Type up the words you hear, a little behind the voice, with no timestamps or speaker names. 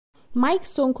Mike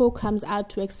Sonko comes out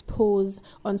to expose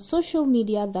on social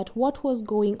media that what was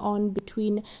going on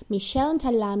between Michelle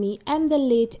Ntalami and the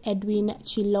late Edwin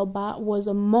Chiloba was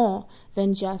more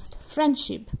than just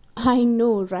friendship. I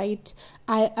know, right?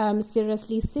 I am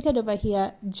seriously seated over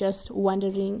here just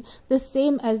wondering, the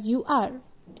same as you are.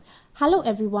 Hello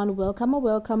everyone,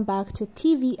 welcome back to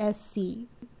TVSC.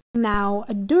 Now,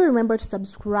 do remember to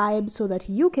subscribe so that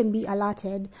you can be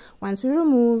alerted once we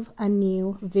remove a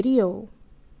new video.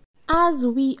 As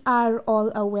we are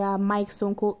all aware, Mike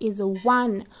Sonko is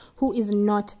one who is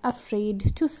not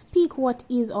afraid to speak what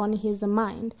is on his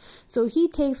mind. So he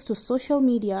takes to social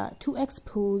media to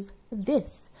expose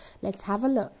this. Let's have a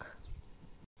look.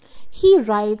 He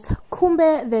writes,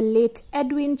 Kumbe, the late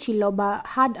Edwin Chiloba,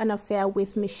 had an affair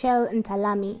with Michelle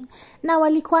Ntalami. Na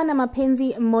walikuwa na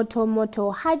mapenzi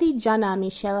moto hadi jana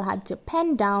Michelle had to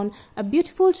pen down a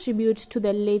beautiful tribute to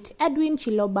the late Edwin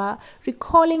Chiloba,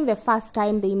 recalling the first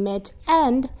time they met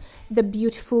and the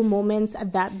beautiful moments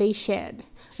that they shared.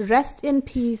 Rest in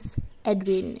peace,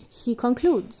 Edwin, he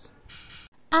concludes.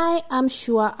 I am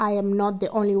sure I am not the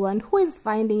only one who is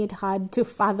finding it hard to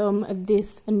fathom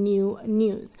this new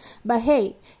news. But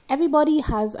hey, everybody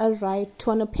has a right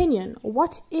to an opinion.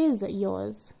 What is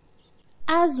yours?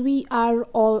 As we are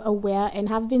all aware and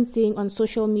have been seeing on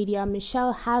social media,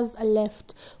 Michelle has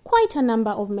left quite a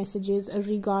number of messages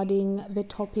regarding the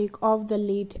topic of the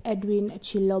late Edwin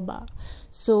Chiloba.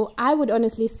 So I would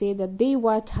honestly say that they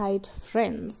were tight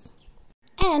friends.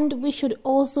 And we should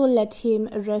also let him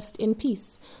rest in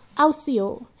peace.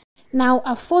 Ausio. Now,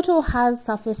 a photo has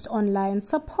surfaced online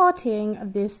supporting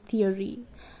this theory.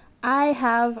 I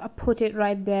have put it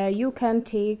right there. You can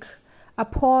take a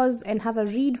pause and have a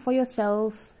read for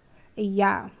yourself.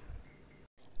 Yeah.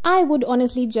 I would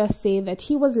honestly just say that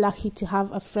he was lucky to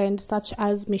have a friend such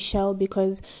as Michelle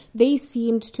because they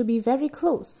seemed to be very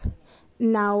close.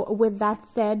 Now, with that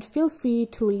said, feel free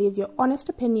to leave your honest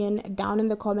opinion down in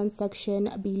the comment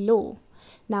section below.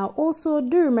 Now, also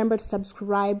do remember to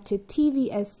subscribe to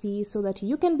TVSC so that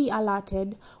you can be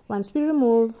alerted once we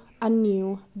remove a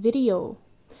new video.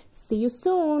 See you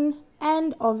soon,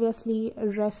 and obviously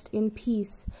rest in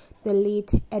peace, the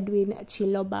late Edwin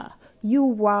Chiloba. You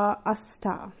were a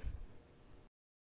star.